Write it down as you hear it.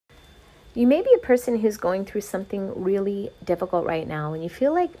You may be a person who's going through something really difficult right now, and you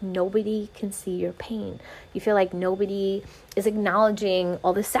feel like nobody can see your pain. You feel like nobody is acknowledging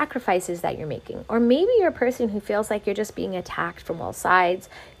all the sacrifices that you're making. Or maybe you're a person who feels like you're just being attacked from all sides,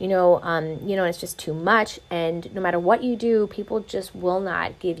 it's just too much, and no matter what you do, people just will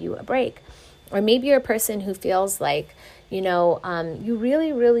not give you a break. Or maybe you're a person who feels like, you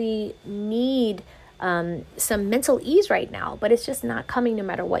really, really need some mental ease right now, but it's just not coming no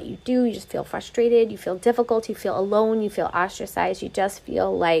matter what you do. You just feel frustrated, you feel difficult, you feel alone, you feel ostracized, you just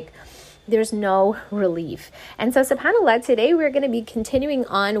feel like there's no relief. And so subhanAllah, today we're going to be continuing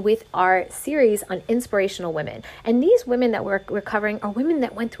on with our series on inspirational women. And these women that we're covering are women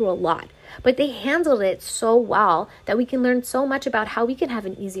that went through a lot, but they handled it so well that we can learn so much about how we can have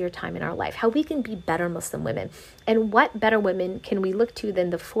an easier time in our life, how we can be better Muslim women. And what better women can we look to than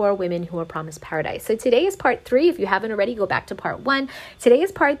the 4 women who are promised paradise? So today is part 3. If you haven't already, go back to part 1. Today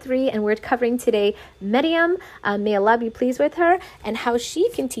is part 3, and we're covering today Maryam, may Allah be pleased with her, and how she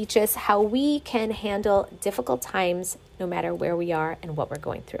can teach us how we can handle difficult times no matter where we are and what we're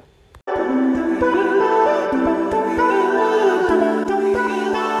going through.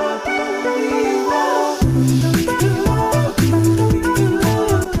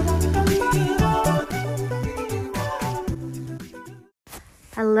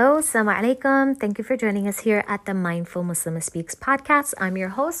 Hello, assalamu alaikum. Thank you for joining us here at the Mindful Muslimah Speaks podcast. I'm your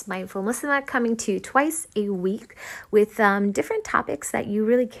host, Mindful Muslimah, coming to you twice a week with different topics that you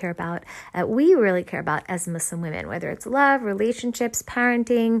really care about, that we really care about as Muslim women, whether it's love, relationships,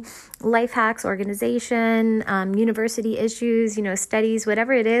 parenting, life hacks, organization, university issues, studies,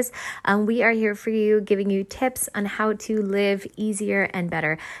 whatever it is. We are here for you, giving you tips on how to live easier and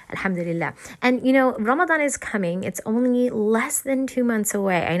better. Alhamdulillah. And Ramadan is coming. It's only less than 2 months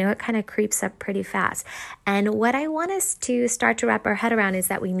away. I know it kind of creeps up pretty fast. And what I want us to start to wrap our head around is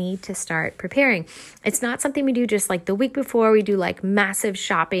that we need to start preparing. It's not something we do just like the week before. We do like massive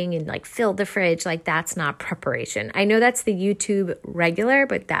shopping and like fill the fridge. Like that's not preparation. I know that's the YouTube regular,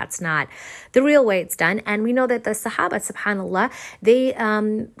 but that's not the real way it's done. And we know that the Sahaba, subhanAllah, they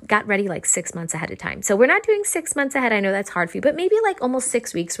got ready like 6 months ahead of time. So we're not doing 6 months ahead. I know that's hard for you, but maybe like almost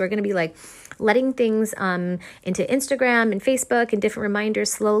 6 weeks. We're going to be like letting things into Instagram and Facebook and different reminders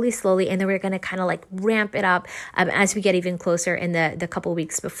slowly, and then we're going to kind of like ramp it up as we get even closer in the couple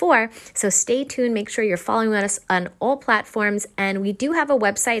weeks before. So stay tuned. Make sure you're following us on all platforms. And we do have a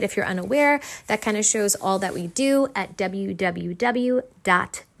website, if you're unaware, that kind of shows all that we do at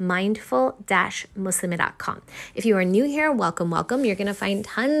www.mindful-muslimah.com. If you are new here, welcome. You're going to find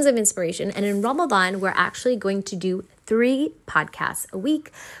tons of inspiration. And in Ramadan, we're actually going to do 3 podcasts a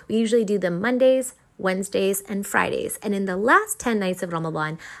week. We usually do them Mondays, Wednesdays, and Fridays. And in the last 10 nights of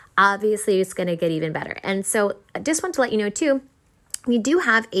Ramadan, obviously it's going to get even better. And so I just want to let you know too, we do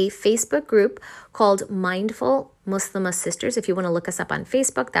have a Facebook group called Mindful Muslimah Sisters. If you want to look us up on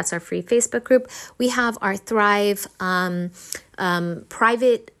Facebook, that's our free Facebook group. We have our Thrive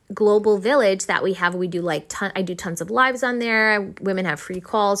private global village that we have. We do I do tons of lives on there. Women have free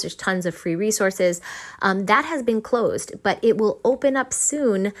calls. There's tons of free resources. That has been closed, but it will open up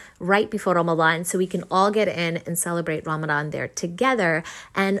soon right before Ramadan, so we can all get in and celebrate Ramadan there together.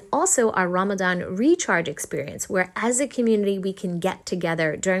 And also our Ramadan recharge experience, where as a community we can get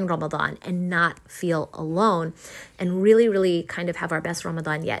together during Ramadan and not feel alone and really, really kind of have our best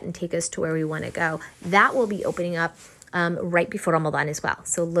Ramadan yet and take us to where we want to go. That will be opening up right before Ramadan as well.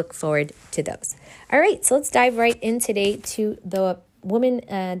 So look forward to those. All right, so let's dive right in today to the woman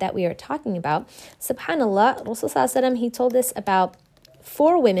that we are talking about. SubhanAllah, Rasulullah, he told us about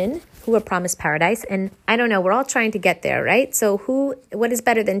 4 women who were promised paradise. And I don't know, we're all trying to get there, right? So what is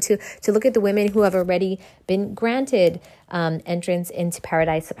better than to look at the women who have already been granted entrance into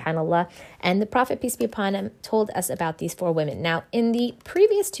paradise, subhanAllah. And the Prophet, peace be upon him, told us about these 4 women. Now, in the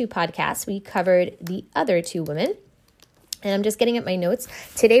previous 2 podcasts, we covered the other 2 women. And I'm just getting at my notes.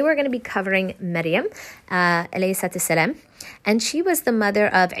 Today we're going to be covering Maryam, alayhi salam. And she was the mother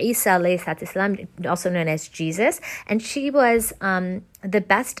of Isa, alayhi salam, also known as Jesus. And she was the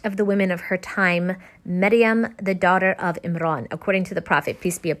best of the women of her time, Maryam, the daughter of Imran, according to the Prophet,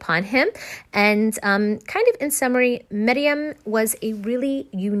 peace be upon him. And kind of in summary, Maryam was a really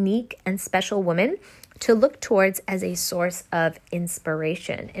unique and special woman to look towards as a source of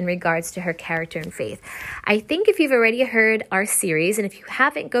inspiration in regards to her character and faith. I think if you've already heard our series, and if you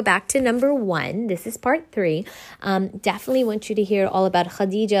haven't, go back to number 1. This is part 3. Definitely want you to hear all about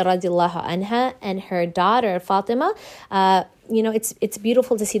Khadija radiallahu anha and her daughter Fatima. It's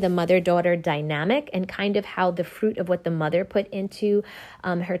beautiful to see the mother-daughter dynamic and kind of how the fruit of what the mother put into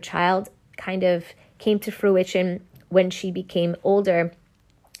her child kind of came to fruition when she became older.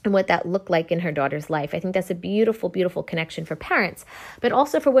 and what that looked like in her daughter's life. I think that's a beautiful, beautiful connection for parents, but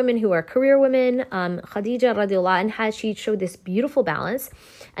also for women who are career women. Khadija radiallahu anha, she showed this beautiful balance.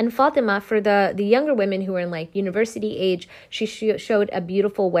 And Fatima, for the younger women who are in like university age, she showed a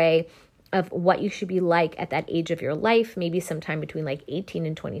beautiful way of what you should be like at that age of your life, maybe sometime between like 18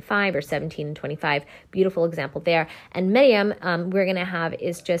 and 25 or 17 and 25. Beautiful example there. And Maryam, we're going to have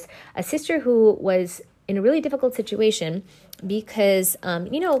is just a sister who was in a really difficult situation because,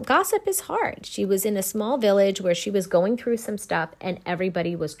 gossip is hard. She was in a small village where she was going through some stuff and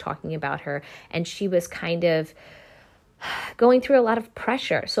everybody was talking about her, and she was kind of going through a lot of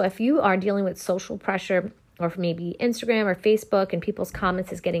pressure. So if you are dealing with social pressure, or maybe Instagram or Facebook and people's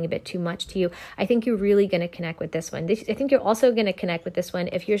comments is getting a bit too much to you, I think you're really going to connect with this one. I think you're also going to connect with this one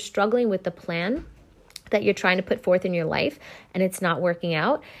if you're struggling with the plan that you're trying to put forth in your life and it's not working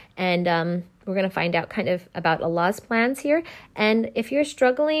out. And we're going to find out kind of about Allah's plans here. And if you're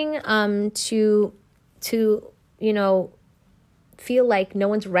struggling to feel like no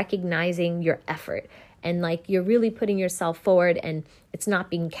one's recognizing your effort and like you're really putting yourself forward and it's not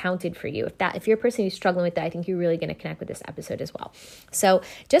being counted for you. If you're a person who's struggling with that, I think you're really going to connect with this episode as well. So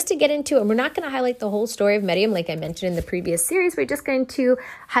just to get into it, we're not going to highlight the whole story of Maryam like I mentioned in the previous series. We're just going to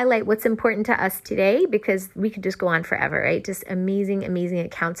highlight what's important to us today because we could just go on forever, right? Just amazing, amazing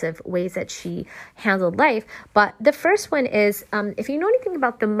accounts of ways that she handled life. But the first one is, if you know anything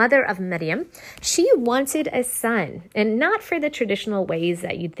about the mother of Maryam, she wanted a son, and not for the traditional ways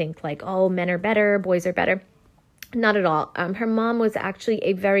that you'd think like, oh, men are better, boys are better. Not at all. Her mom was actually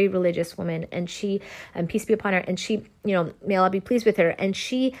a very religious woman, and she, peace be upon her, and she, may Allah be pleased with her, and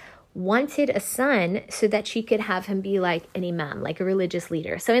she wanted a son so that she could have him be like an imam, like a religious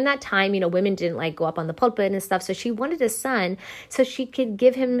leader. So in that time, women didn't like go up on the pulpit and stuff. So she wanted a son so she could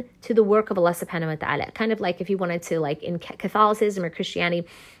give him to the work of Allah subhanahu wa ta'ala. Kind of like if you wanted to, like in Catholicism or Christianity,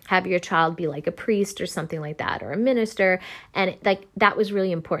 have your child be like a priest or something like that, or a minister. And like that was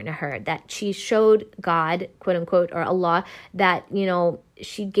really important to her, that she showed God, quote unquote, or Allah, that,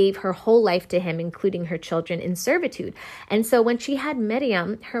 she gave her whole life to him, including her children, in servitude. And so when she had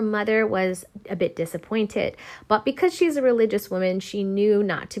Maryam, her mother was a bit disappointed. But because she's a religious woman, she knew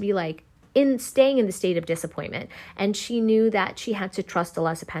not to be like staying in the state of disappointment. And she knew that she had to trust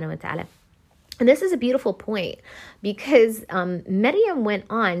Allah subhanahu wa ta'ala. And this is a beautiful point because Maryam went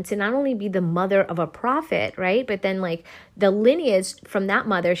on to not only be the mother of a prophet, right? But then like the lineage from that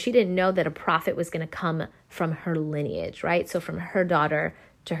mother, she didn't know that a prophet was going to come from her lineage, right? So from her daughter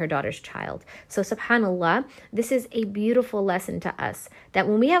to her daughter's child. So subhanAllah, this is a beautiful lesson to us that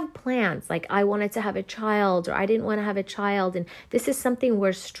when we have plans, like I wanted to have a child or I didn't want to have a child, and this is something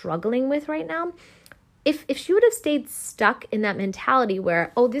we're struggling with right now, if she would have stayed stuck in that mentality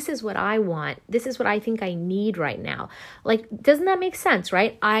where, oh, this is what I want, this is what I think I need right now, like, doesn't that make sense,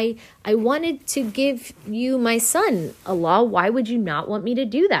 right? I wanted to give you my son, Allah. Why would you not want me to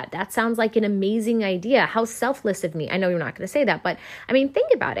do that? That sounds like an amazing idea. How selfless of me. I know you're not going to say that, but I mean,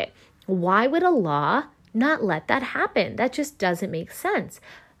 think about it. Why would Allah not let that happen? That just doesn't make sense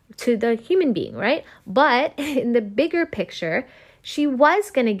to the human being, right? But in the bigger picture, she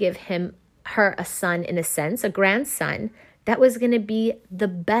was going to give her a son, in a sense, a grandson, that was going to be the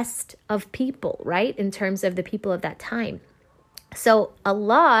best of people, right? In terms of the people of that time. So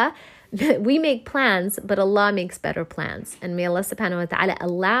Allah, we make plans, but Allah makes better plans. And may Allah subhanahu wa ta'ala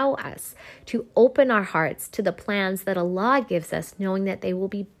allow us to open our hearts to the plans that Allah gives us, knowing that they will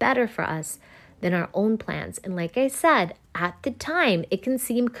be better for us than our own plans. And like I said, at the time, it can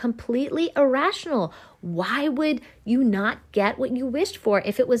seem completely irrational. Why would you not get what you wished for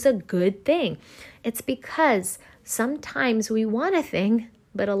if it was a good thing? It's because sometimes we want a thing,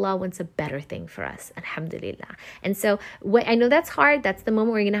 but Allah wants a better thing for us. Alhamdulillah. And so I know that's hard. That's the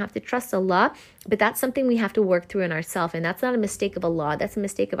moment where you're going to have to trust Allah, but that's something we have to work through in ourselves. And that's not a mistake of Allah. That's a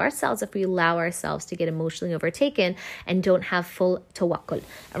mistake of ourselves if we allow ourselves to get emotionally overtaken and don't have full tawakkul.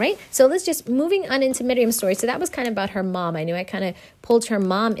 All right. So let's just moving on into Maryam's story. So that was kind of about her mom. I knew I kind of pulled her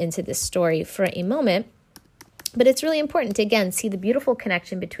mom into this story for a moment. But it's really important to, again, see the beautiful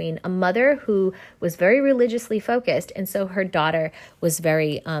connection between a mother who was very religiously focused, and so her daughter was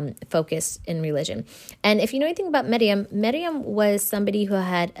very focused in religion. And if you know anything about Maryam was somebody who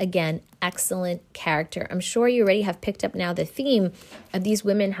had, again, excellent character. I'm sure you already have picked up now the theme of these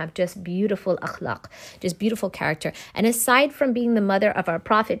women have just beautiful akhlaq, just beautiful character. And aside from being the mother of our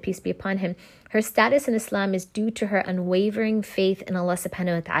Prophet, peace be upon him, her status in Islam is due to her unwavering faith in Allah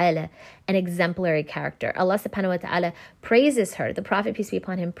subhanahu wa ta'ala, an exemplary character. Allah subhanahu wa ta'ala praises her. The Prophet, peace be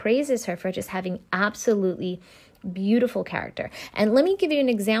upon him, praises her for just having absolutely Beautiful character. And let me give you an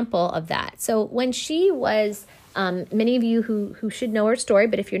example of that. So when she was, many of you who should know her story,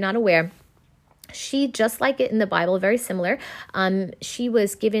 but if you're not aware, she, just like it in the Bible, very similar, she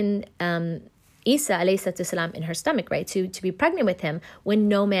was given Isa alayhi salatu salam in her stomach, right, to be pregnant with him when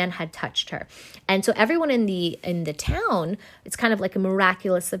no man had touched her. And so everyone in the town, it's kind of like a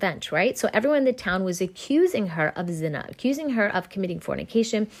miraculous event, right? So everyone in the town was accusing her of zina, accusing her of committing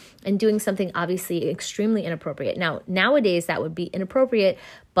fornication and doing something obviously extremely inappropriate. Now, nowadays that would be inappropriate,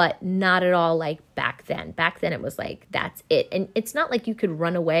 but not at all like back then. Back then it was like, that's it. And it's not like you could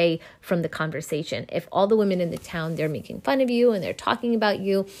run away from the conversation. If all the women in the town, they're making fun of you and they're talking about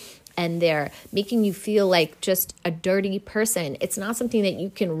you, and they're making you feel like just a dirty person, it's not something that you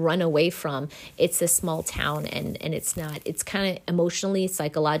can run away from. It's a small town, and it's kind of emotionally,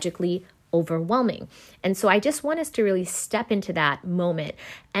 psychologically overwhelming. And so I just want us to really step into that moment.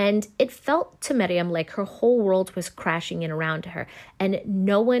 And it felt to Maryam like her whole world was crashing in around her, and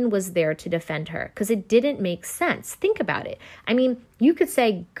no one was there to defend her because it didn't make sense. Think about it. I mean, you could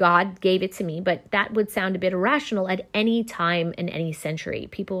say God gave it to me, but that would sound a bit irrational at any time in any century.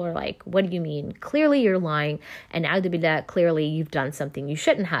 People are like, what do you mean? Clearly you're lying. And a'udhu billah, clearly you've done something you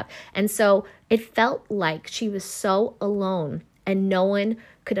shouldn't have. And so it felt like she was so alone, and no one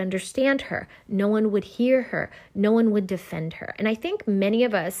could understand her. No one would hear her. No one would defend her. And I think many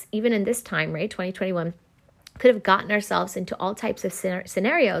of us, even in this time, right, 2021, could have gotten ourselves into all types of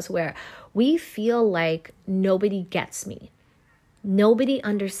scenarios where we feel like nobody gets me. Nobody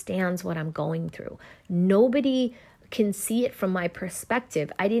understands what I'm going through. Nobody can see it from my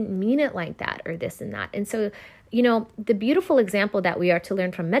perspective. I didn't mean it like that, or this and that. And so, the beautiful example that we are to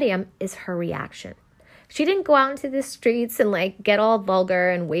learn from Maryam is her reaction. She didn't go out into the streets and like get all vulgar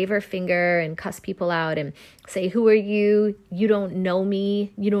and wave her finger and cuss people out and say, who are you? You don't know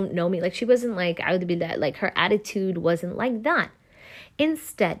me. You don't know me. Like, she wasn't like, I would be that, like, her attitude wasn't like that.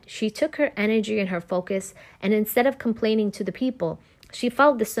 Instead, she took her energy and her focus, and instead of complaining to the people, she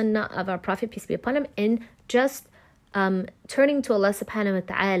followed the sunnah of our Prophet, peace be upon him, in just turning to Allah subhanahu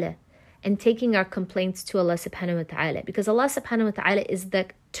wa ta'ala and taking our complaints to Allah subhanahu wa ta'ala, because Allah subhanahu wa ta'ala is the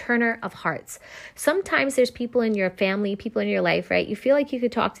turner of hearts. Sometimes there's people in your family, people in your life, right? You feel like you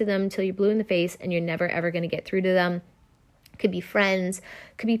could talk to them until you're blue in the face and you're never ever going to get through to them. Could be friends,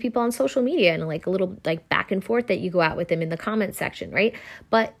 could be people on social media, and like a little like back and forth that you go out with them in the comment section, right?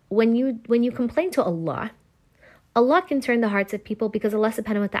 But when you complain to Allah, Allah can turn the hearts of people because Allah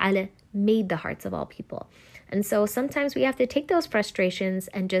subhanahu wa ta'ala made the hearts of all people. And so sometimes we have to take those frustrations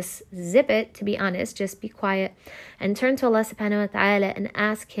and just zip it, to be honest, just be quiet and turn to Allah subhanahu wa ta'ala and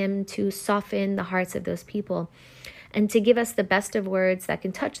ask him to soften the hearts of those people and to give us the best of words that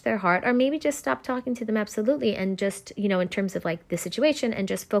can touch their heart, or maybe just stop talking to them absolutely and just, in terms of like the situation, and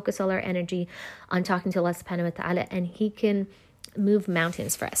just focus all our energy on talking to Allah subhanahu wa ta'ala, and he can move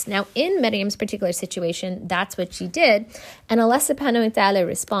mountains for us. Now, in Maryam's particular situation, that's what she did, and Allah subhanahu wa ta'ala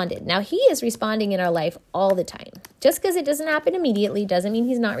responded. Now, he is responding in our life all the time. Just because it doesn't happen immediately doesn't mean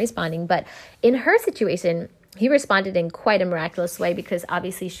he's not responding, but in her situation, he responded in quite a miraculous way, because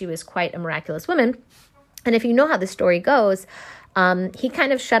obviously she was quite a miraculous woman. And if you know how the story goes, he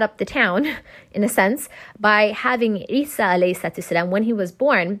kind of shut up the town, in a sense, by having Isa alayhi salatu salam, when he was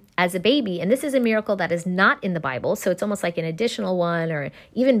born as a baby. And this is a miracle that is not in the Bible, so it's almost like an additional one, or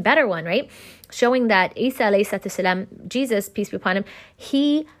even better one, right? Showing that Isa alayhi salatu salam, Jesus, peace be upon him,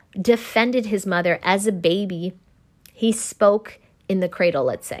 he defended his mother as a baby. He spoke in the cradle,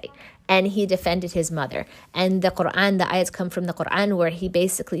 let's say, and he defended his mother. And the Quran, the ayats come from the Quran, where he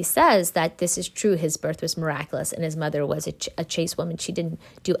basically says that this is true. His birth was miraculous, and his mother was a chaste woman. She didn't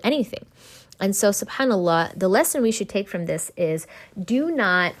do anything. And so, subhanAllah, the lesson we should take from this is, do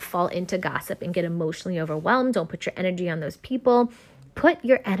not fall into gossip and get emotionally overwhelmed. Don't put your energy on those people. Put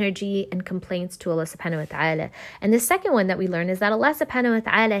your energy and complaints to Allah subhanahu wa ta'ala. And the second one that we learn is that Allah subhanahu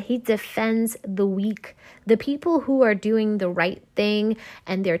wa ta'ala, he defends the weak. The people who are doing the right thing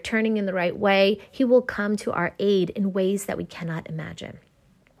and they're turning in the right way, he will come to our aid in ways that we cannot imagine.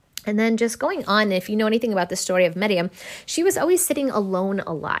 And then just going on, if you know anything about the story of Maryam, she was always sitting alone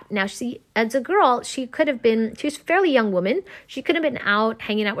a lot. Now, as a girl, she was a fairly young woman. She could have been out,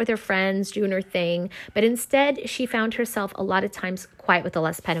 hanging out with her friends, doing her thing. But instead, she found herself a lot of times quiet with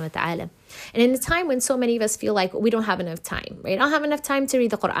Allah subhanahu wa ta'ala. And in a time when so many of us feel like we don't have enough time, right? I don't have enough time to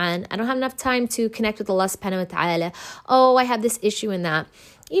read the Quran. I don't have enough time to connect with Allah subhanahu wa ta'ala. Oh, I have this issue and that.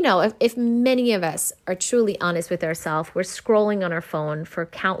 If many of us are truly honest with ourselves, we're scrolling on our phone for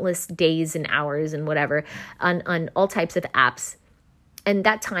countless days and hours and whatever on all types of apps. And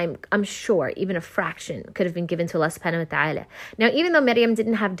that time, I'm sure, even a fraction could have been given to Allah subhanahu wa ta'ala. Now, even though Maryam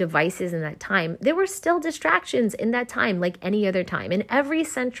didn't have devices in that time, there were still distractions in that time, like any other time. In every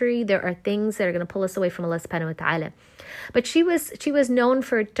century, there are things that are going to pull us away from Allah subhanahu wa ta'ala. But she was known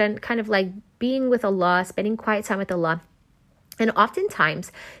for kind of like being with Allah, spending quiet time with Allah. And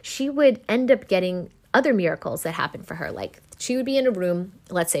oftentimes, she would end up getting other miracles that happened for her. Like she would be in a room,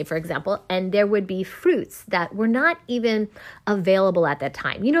 let's say, for example, and there would be fruits that were not even available at that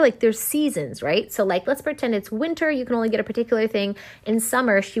time. You know, like there's seasons, right? So like, let's pretend it's winter. You can only get a particular thing. In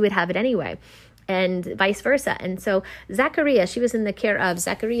summer, she would have it anyway, and vice versa. And so Zachariah, she was in the care of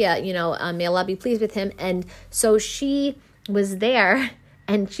Zachariah, may Allah be pleased with him. And so she was there,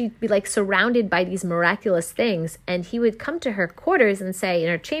 and she'd be like surrounded by these miraculous things. And he would come to her quarters and say, in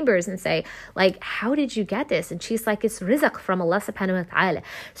her chambers, and say, like, how did you get this? And she's like, it's rizq from Allah subhanahu wa ta'ala.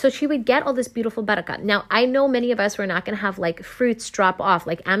 So she would get all this beautiful barakah. Now, I know many of us were not going to have like fruits drop off.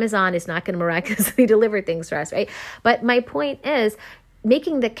 Like Amazon is not going to miraculously deliver things for us, right? But my point is,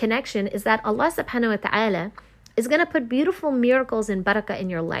 making the connection is that Allah subhanahu wa ta'ala is going to put beautiful miracles and barakah in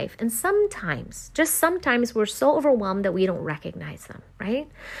your life. And sometimes, just sometimes, we're so overwhelmed that we don't recognize them, right?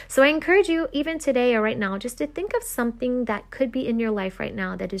 So I encourage you, even today or right now, just to think of something that could be in your life right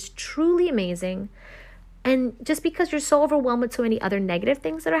now that is truly amazing. And just because you're so overwhelmed with so many other negative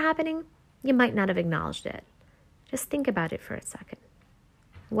things that are happening, you might not have acknowledged it. Just think about it for a second.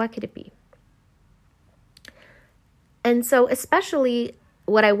 What could it be? And so especially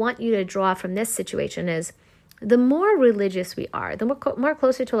what I want you to draw from this situation is, the more religious we are, the more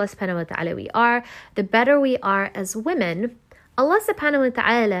closer to Allah subhanahu wa ta'ala we are, the better we are as women. Allah subhanahu wa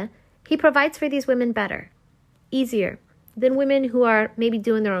ta'ala, He provides for these women better, easier than women who are maybe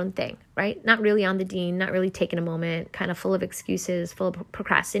doing their own thing, right? Not really on the deen, not really taking a moment, kind of full of excuses, full of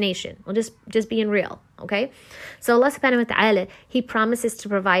procrastination. Well, just being real, okay? So Allah subhanahu wa ta'ala, He promises to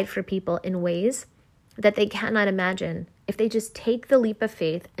provide for people in ways that they cannot imagine if they just take the leap of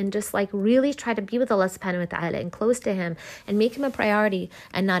faith and just like really try to be with Allah subhanahu wa ta'ala and close to Him and make Him a priority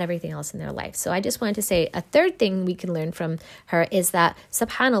and not everything else in their life. So I just wanted to say a third thing we can learn from her is that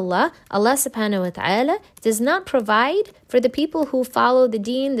subhanallah, Allah subhanahu wa ta'ala does not provide for the people who follow the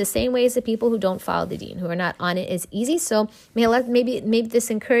deen the same way as the people who don't follow the deen, who are not on it as easy. So maybe this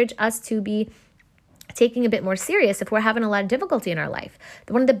encourage us to be taking a bit more serious if we're having a lot of difficulty in our life.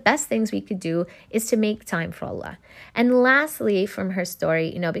 One of the best things we could do is to make time for Allah. And lastly, from her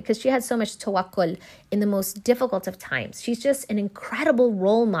story, because she had so much tawakkul in the most difficult of times, she's just an incredible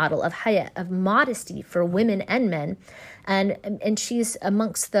role model of haya, of modesty for women and men. And she's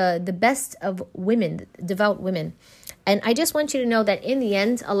amongst the best of women, devout women. And I just want you to know that in the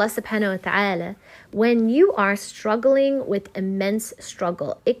end, Allah subhanahu wa ta'ala, when you are struggling with immense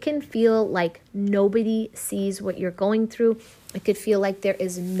struggle, it can feel like nobody sees what you're going through. It could feel like there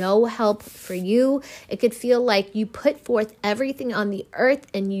is no help for you. It could feel like you put forth everything on the earth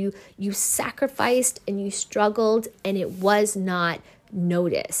and you sacrificed and you struggled and it was not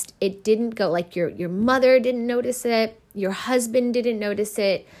noticed. It didn't go, like your mother didn't notice it. Your husband didn't notice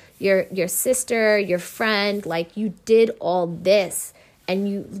it. Your sister, your friend, like you did all this and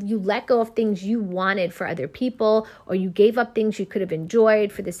you let go of things you wanted for other people, or you gave up things you could have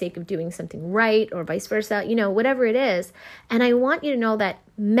enjoyed for the sake of doing something right, or vice versa, whatever it is. And I want you to know that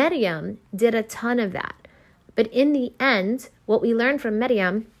Maryam did a ton of that. But in the end, what we learned from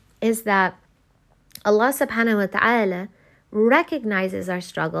Maryam is that Allah subhanahu wa ta'ala recognizes our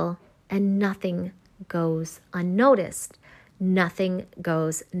struggle and nothing goes unnoticed. Nothing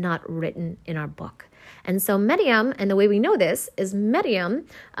goes not written in our book. And so Maryam, and the way we know this is Maryam,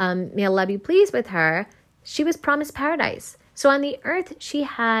 may Allah be pleased with her, she was promised paradise. So on the earth, she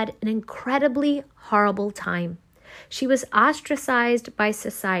had an incredibly horrible time. She was ostracized by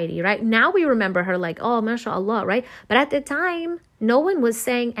society, right? Now we remember her like, oh, mashallah, right? But at the time, no one was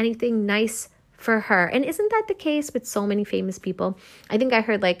saying anything nice for her. And isn't that the case with so many famous people? I think I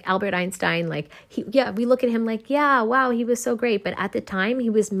heard like Albert Einstein, we look at him like, yeah, wow, he was so great. But at the time he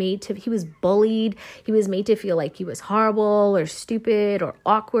was bullied. He was made to feel like he was horrible or stupid or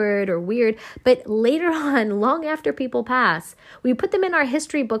awkward or weird. But later on, long after people pass, we put them in our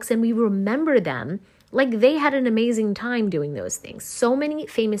history books and we remember them like they had an amazing time doing those things. So many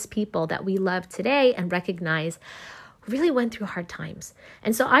famous people that we love today and recognize really went through hard times.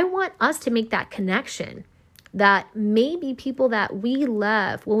 And so I want us to make that connection that maybe people that we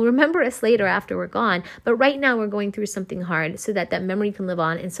love will remember us later after we're gone, but right now we're going through something hard so that memory can live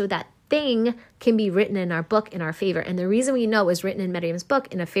on and so that thing can be written in our book in our favor. And the reason we know it was written in Maryam's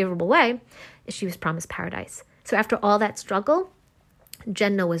book in a favorable way is she was promised paradise. So after all that struggle,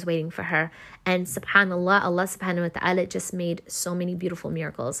 Jannah was waiting for her. And subhanAllah, Allah subhanahu wa ta'ala just made so many beautiful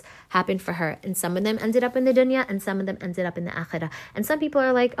miracles happen for her. And some of them ended up in the dunya and some of them ended up in the akhirah. And some people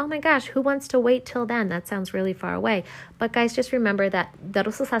are like, oh my gosh, who wants to wait till then? That sounds really far away. But guys, just remember that the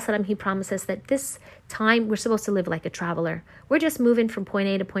Rasul sallallahu alaihi wasallam, he promises that this time we're supposed to live like a traveler. We're just moving from point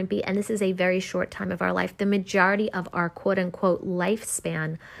A to point B, and this is a very short time of our life. The majority of our quote-unquote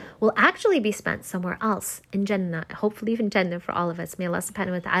lifespan will actually be spent somewhere else in Jannah, hopefully even Jannah for all of us. May Allah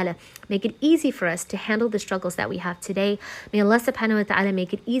subhanahu wa ta'ala make it easy for us to handle the struggles that we have today. May Allah subhanahu wa ta'ala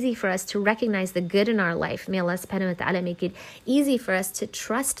make it easy for us to recognize the good in our life. May Allah subhanahu wa ta'ala make it easy for us to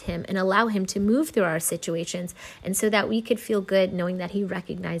trust Him and allow Him to move through our situations, and so that we could feel good knowing that He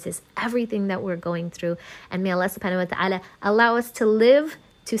recognizes everything that we're going through. And may Allah subhanahu wa ta'ala allow us to live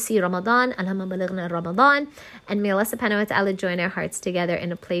to see Ramadan, Allahumma balighna Ramadan, and may Allah subhanahu wa ta'ala join our hearts together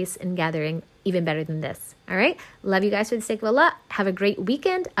in a place and gathering even better than this. All right, love you guys for the sake of Allah. Have a great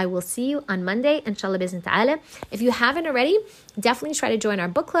weekend. I will see you on Monday, inshallah bi'izn ta'ala. If you haven't already, definitely try to join our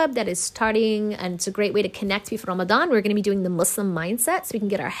book club that is starting, and it's a great way to connect before Ramadan. We're going to be doing the Muslim mindset so we can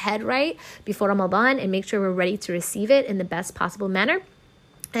get our head right before Ramadan and make sure we're ready to receive it in the best possible manner.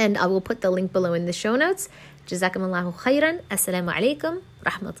 And I will put the link below in the show notes. Jazakumullahu khairan. Assalamu alaikum.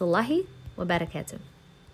 Rahmatullahi wa barakatuh.